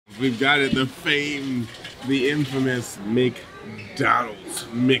we've got it, the famed, the infamous McDonald's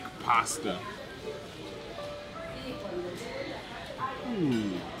McPasta.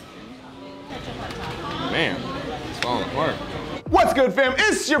 Man, it's falling apart. What's good, fam?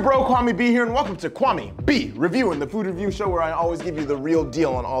 It's your bro Kwame B here, and welcome to Kwame B Reviewing, the food review show where I always give you the real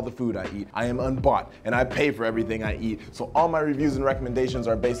deal on all the food I eat. I am unbought, and I pay for everything I eat, so all my reviews and recommendations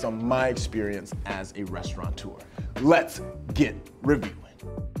are based on my experience as a restaurateur. Let's get reviewing.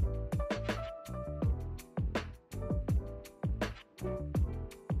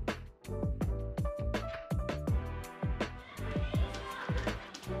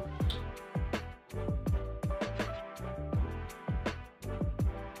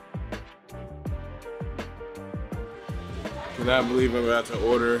 I cannot believe I'm about to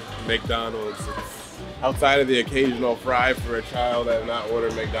order McDonald's. Outside of the occasional fry for a child, I have not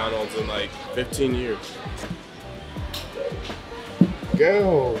ordered McDonald's in like 15 years.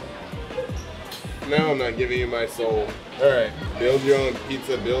 Go! No, I'm not giving you my soul. Alright, build your own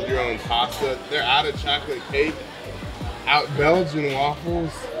pizza, build your own pasta. They're out of chocolate cake, out Belgian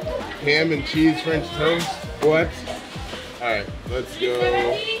waffles, ham and cheese French toast. What? Alright, let's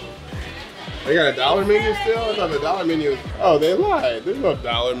go. They got a dollar menu still? I thought the dollar menu was... Oh, they lied. There's no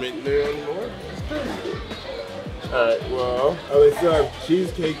dollar menu anymore. Alright, well... Oh, they still have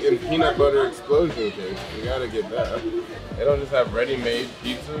cheesecake and peanut butter explosion cake. We gotta get that. They don't just have ready-made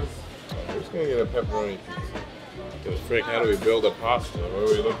pizzas. We're just gonna get a pepperoni pizza. Because, frick, how do we build a pasta?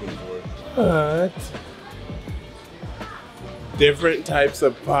 What are we looking for? What? Different types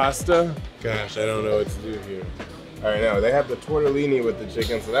of pasta? Gosh, I don't know what to do here. All right, now they have the tortellini with the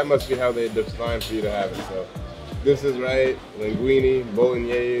chicken, so that must be how they designed for you to have it. So this is right, linguine,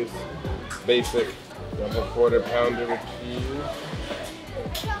 bolognese, basic, double quarter pounder with cheese.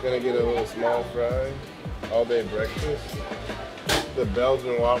 Gonna get a little small fry, all day breakfast. The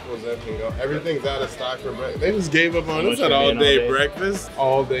Belgian waffles, everything's out of stock for breakfast. They just gave up on us at all day breakfast.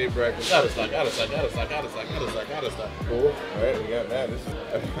 All day breakfast. Out of stock, out of stock, out of stock, out of stock, out of stock, out of stock. Cool. All right, we got that. This is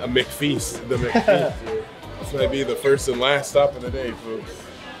a McFeast, the McFeast here. This might be the first and last stop of the day, folks.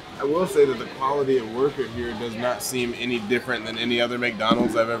 I will say that the quality of worker here does not seem any different than any other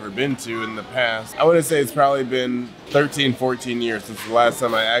McDonald's I've ever been to in the past. I would say it's probably been 13, 14 years since the last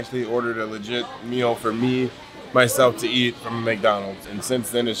time I actually ordered a legit meal for myself to eat from a McDonald's. And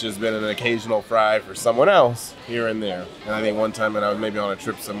since then, it's just been an occasional fry for someone else here and there. And I think one time when I was maybe on a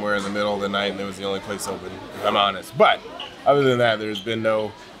trip somewhere in the middle of the night and it was the only place open, if I'm honest. But other than that, there's been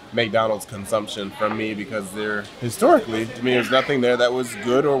no McDonald's consumption from me because historically, to me, there's nothing there that was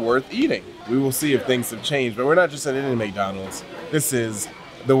good or worth eating. We will see if things have changed, but we're not just at any McDonald's. This is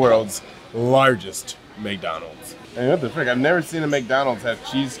the world's largest McDonald's. And what the frick, I've never seen a McDonald's have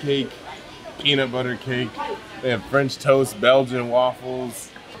cheesecake, peanut butter cake. They have French toast, Belgian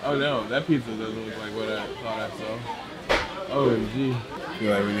waffles. Oh no, that pizza doesn't look like what I thought I saw. OMG. I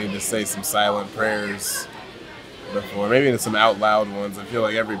feel like we need to say some silent prayers before, maybe some out loud ones. I feel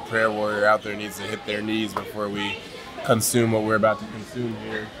like every prayer warrior out there needs to hit their knees before we consume what we're about to consume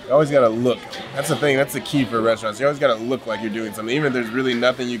here. You always gotta look. That's the thing, that's the key for restaurants. You always gotta look like you're doing something. Even if there's really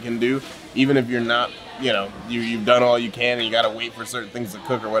nothing you can do, even if you're not, you know, you've done all you can and you gotta wait for certain things to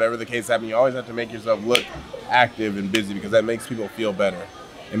cook or whatever the case happens, you always have to make yourself look active and busy because that makes people feel better.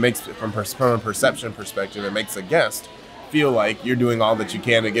 It makes, from a perception perspective, it makes a guest feel like you're doing all that you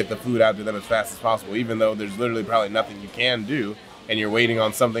can to get the food out to them as fast as possible, even though there's literally probably nothing you can do and you're waiting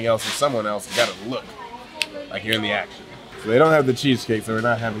on something else or someone else. You gotta look like you're in the action. So they don't have the cheesecake, so we're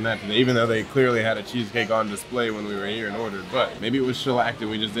not having that today, even though they clearly had a cheesecake on display when we were here and ordered, but maybe it was shellacked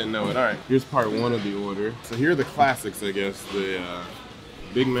and we just didn't know it. All right, here's part one of the order. So here are the classics, I guess. The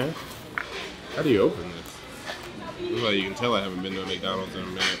Big Mac. How do you open this? Well, you can tell I haven't been to a McDonald's in a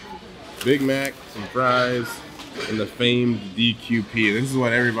minute. Big Mac, some fries, and the famed DQP. This is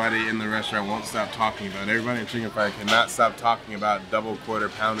what everybody in the restaurant won't stop talking about. Everybody in Chicken Fried cannot stop talking about double quarter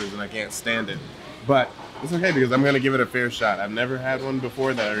pounders, and I can't stand it. But it's okay because I'm gonna give it a fair shot. I've never had one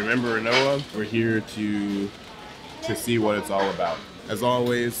before that I remember or know of. We're here to see what it's all about. As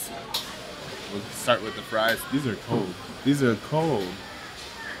always, we'll start with the fries. These are cold. These are cold.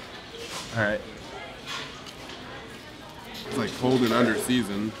 All right. It's like cold and under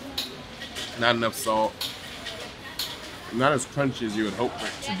seasoned. Not enough salt. Not as crunchy as you would hope for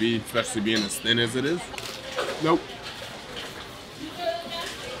it to be, especially being as thin as it is. Nope.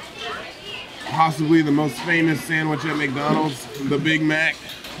 Possibly the most famous sandwich at McDonald's, the Big Mac.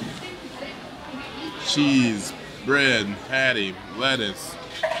 Cheese, bread, patty, lettuce,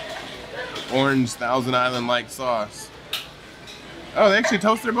 orange Thousand Island-like sauce. Oh, they actually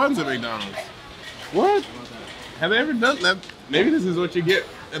toast their buns at McDonald's. What? Have they ever done that? Maybe this is what you get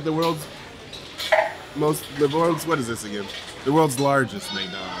at the world's what is this again? The world's largest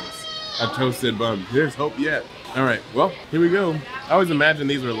McDonald's. A toasted bun. There's hope yet. All right, well, here we go. I always imagined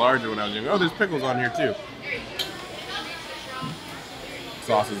these were larger when I was younger. Oh, there's pickles on here too.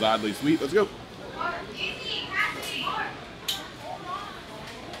 Sauce is oddly sweet. Let's go.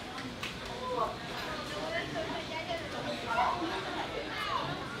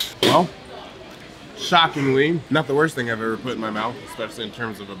 Well, shockingly, not the worst thing I've ever put in my mouth, especially in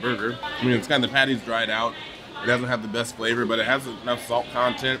terms of a burger. I mean, it's kind of, the patty's dried out. It doesn't have the best flavor, but it has enough salt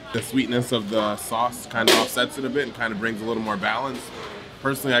content. The sweetness of the sauce kind of offsets it a bit and kind of brings a little more balance.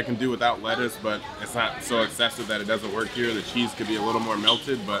 Personally, I can do without lettuce, but it's not so excessive that it doesn't work here. The cheese could be a little more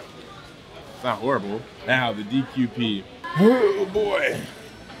melted, but it's not horrible. Now, the DQP. Oh boy.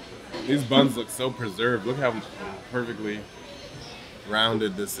 These buns look so preserved. Look how perfectly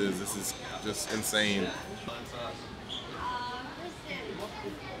rounded this is. This is just insane.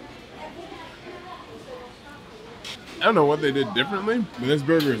 I don't know what they did differently, but this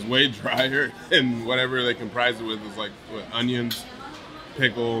burger is way drier, and whatever they comprise it with is like what, onions,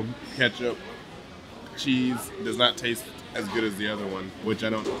 pickle, ketchup, cheese. Does not taste as good as the other one, which I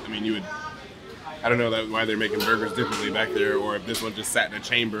don't know why they're making burgers differently back there, or if this one just sat in a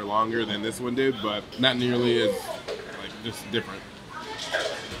chamber longer than this one did, but not nearly as, like, just different.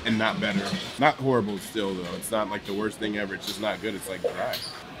 And not better. Not horrible still though. It's not like the worst thing ever. It's just not good. It's like dry.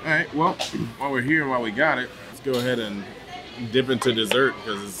 Alright, well, while we're here and while we got it, let's go ahead and dip into dessert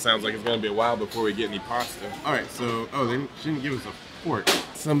because it sounds like it's going to be a while before we get any pasta. Alright, so, oh, they shouldn't give us a fork.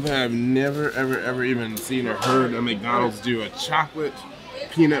 Something I've never, ever even seen or heard a McDonald's do. A chocolate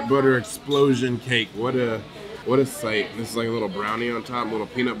peanut butter explosion cake. What a sight. This is like a little brownie on top, little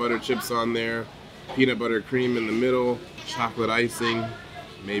peanut butter chips on there, peanut butter cream in the middle, chocolate icing,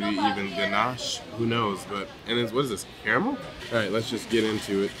 maybe even ganache, who knows, but, and it's, what is this, caramel? All right, let's just get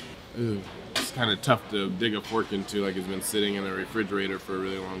into it. Ew, it's kind of tough to dig a fork into, like it's been sitting in the refrigerator for a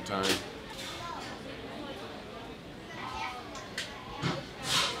really long time.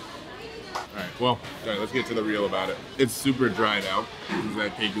 Alright, well, alright, let's get to the real about it. It's super dried out, because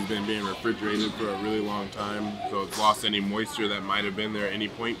that cake has been being refrigerated for a really long time, so it's lost any moisture that might have been there at any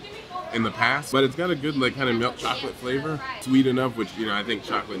point in the past. But it's got a good, like, kind of milk chocolate flavor. Sweet enough, which, you know, I think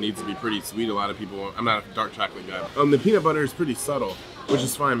chocolate needs to be pretty sweet. A lot of people, I'm not a dark chocolate guy. The peanut butter is pretty subtle, which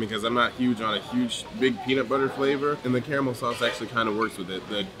is fine because I'm not huge on a big peanut butter flavor, and the caramel sauce actually kind of works with it.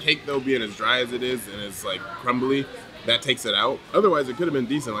 The cake, though, being as dry as it is, and it's, like, crumbly, that takes it out. Otherwise, it could have been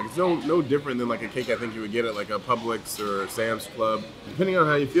decent. Like, it's no different than like a cake I think you would get at like a Publix or Sam's Club. Depending on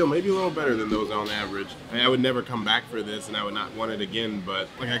how you feel, maybe a little better than those on average. I mean, I would never come back for this, and I would not want it again. But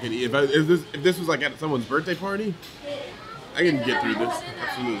like, I could eat if this was like at someone's birthday party, I can get through this.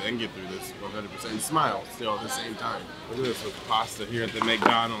 Absolutely, I can get through this 100%. And smile still at the same time. Look at this with pasta here at the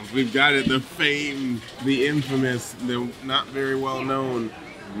McDonald's. We've got it, the famed, the infamous, the not very well known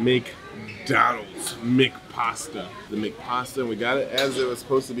McDonald's McPasta. The McPasta, we got it as it was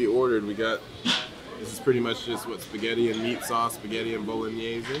supposed to be ordered. We got, this is pretty much just what, spaghetti and meat sauce, spaghetti and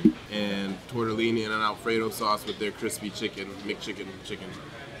bolognese, and tortellini and an Alfredo sauce with their crispy chicken, McChicken chicken.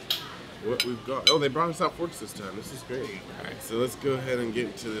 What we've got, oh, they brought us out forks this time. This is great. All right, so let's go ahead and get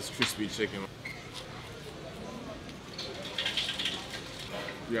into this crispy chicken.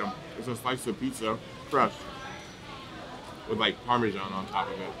 Yeah, it's a slice of pizza, fresh, with like Parmesan on top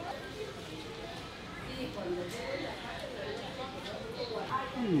of it.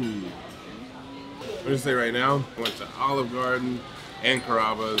 I'm gonna say right now, I went to Olive Garden and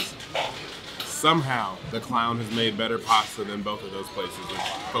Carrabba's. Somehow, the clown has made better pasta than both of those places, which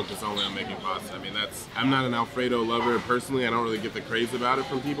focus only on making pasta. I mean, I'm not an Alfredo lover personally. I don't really get the craze about it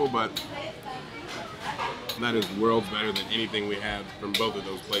from people, but that is worlds better than anything we had from both of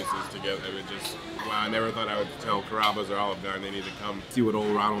those places together. I mean, just, wow, I never thought I would tell Carrabba's or Olive Garden they need to come see what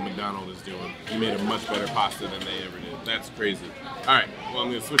old Ronald McDonald is doing. He made a much better pasta than they ever did. That's crazy. All right, well, I'm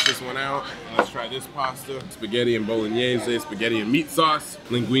gonna switch this one out. Let's try this pasta. Spaghetti and bolognese, spaghetti and meat sauce.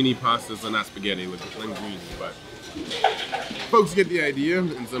 Linguine pasta, so not spaghetti with linguine, but folks get the idea.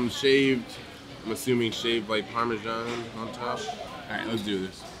 And some shaved, I'm assuming shaved like Parmesan on top. All right, let's do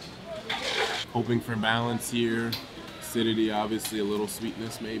this. Hoping for balance here. Acidity, obviously, a little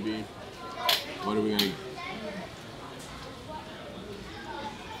sweetness maybe. What are we gonna...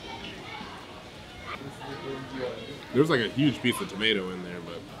 There's like a huge piece of tomato in there,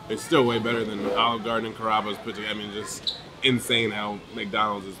 but it's still way better than Olive Garden and Carrabba's put together. I mean, just insane how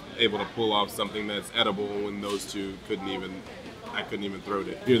McDonald's is able to pull off something that's edible when those two couldn't even I couldn't even throw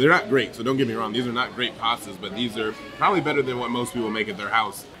it. Dude, they're not great, so don't get me wrong. These are not great pastas, but these are probably better than what most people make at their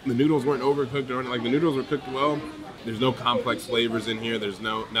house. The noodles weren't overcooked or anything. Like, the noodles were cooked well. There's no complex flavors in here. There's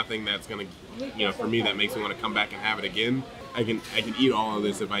nothing that's gonna, you know, for me that makes me want to come back and have it again. I can eat all of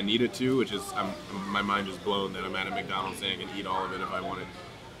this if I needed to, which is my mind is blown that I'm at a McDonald's saying I can eat all of it if I wanted.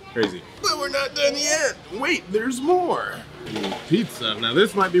 Crazy. But we're not done yet. Wait, there's more. Pizza. Now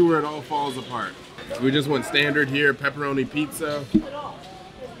this might be where it all falls apart. We just went standard here: pepperoni pizza,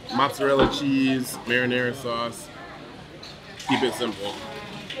 mozzarella cheese, marinara sauce. Keep it simple.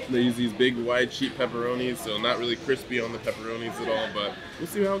 They use these big, wide, cheap pepperonis, so not really crispy on the pepperonis at all, but we'll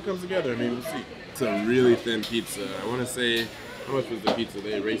see how it comes together. I mean, we'll see. It's a really thin pizza. I want to say, how much was the pizza?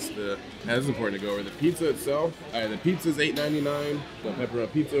 They erased the, that's important to go over. The pizza itself, the pizza's $8.99. The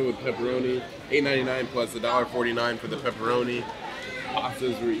pepperoni pizza with pepperoni, $8.99 plus $1.49 for the pepperoni.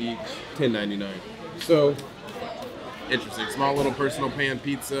 Pastas were each $10.99. So, interesting. Small little personal pan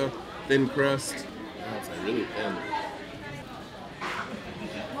pizza, thin crust. Oh, it's like really thin.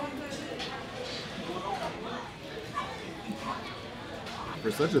 For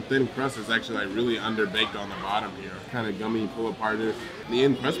such a thin crust, it's actually like really underbaked on the bottom here. Kind of gummy, pull apart it. The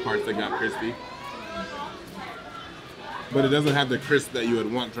end crust parts that got crispy. But it doesn't have the crisp that you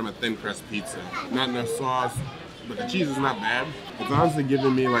would want from a thin crust pizza. Not enough sauce, but the cheese is not bad. It's honestly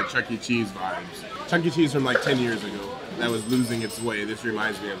giving me like Chuck E. Cheese vibes. Chuck E. Cheese from like 10 years ago that was losing its way. This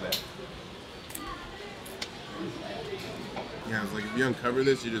reminds me of that. Yeah, it's like if you uncover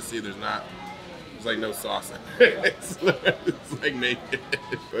this, you just see there's like no sauce in it. It's like naked.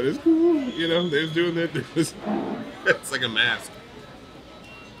 But it's cool, you know, they're doing it. It's like a mask.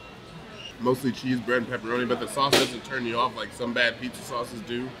 Mostly cheese, bread, and pepperoni, but the sauce doesn't turn you off like some bad pizza sauces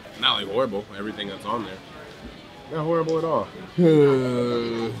do. Not like horrible, everything that's on there. Not horrible at all.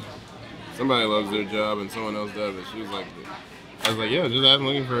 Somebody loves their job and someone else does it. She was like, I was like, yeah, just I'm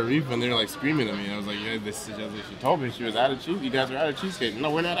looking for a refund. They're like screaming at me. I was like, yeah, she told me she was out of cheese. You guys are out of cheesecake.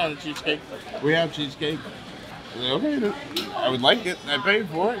 No, we're not out of cheesecake. We have cheesecake. I was like, okay, I would like it. I paid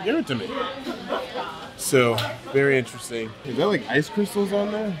for it. Give it to me. So, very interesting. Is that like ice crystals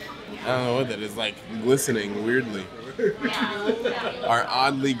on there? I don't know what that is. Like glistening weirdly. Our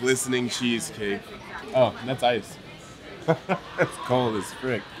oddly glistening cheesecake. Oh, that's ice. It's cold as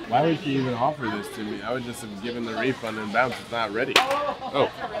frick. Why would she even offer this to me? I would just have given the refund and bounced. It's not ready. Oh,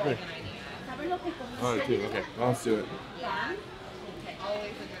 here. Oh, two. Okay, well, let's do it.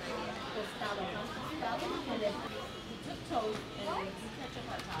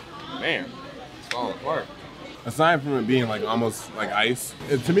 Man, it's falling apart. Aside from it being like almost like ice,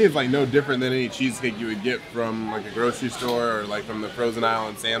 to me it's like no different than any cheesecake you would get from like a grocery store or like from the frozen aisle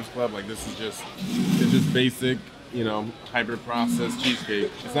in Sam's Club. Like this is just, it's just basic, you know, hyper-processed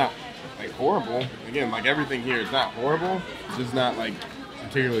cheesecake. It's not like horrible. Again, like everything here, it's not horrible. It's just not like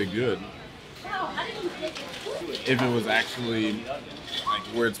particularly good. If it was actually like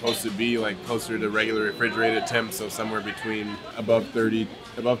where it's supposed to be, like closer to regular refrigerated temps, so somewhere between above 30,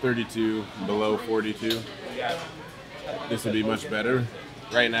 above 32, below 42, this would be much better.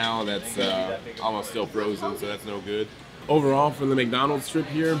 Right now, that's almost still frozen, so that's no good. Overall, from the McDonald's trip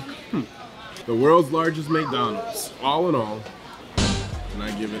here, the world's largest McDonald's, all in all, and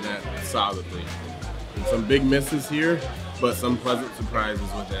I give it that solidly. And some big misses here, but some pleasant surprises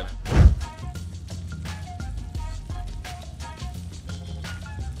with that.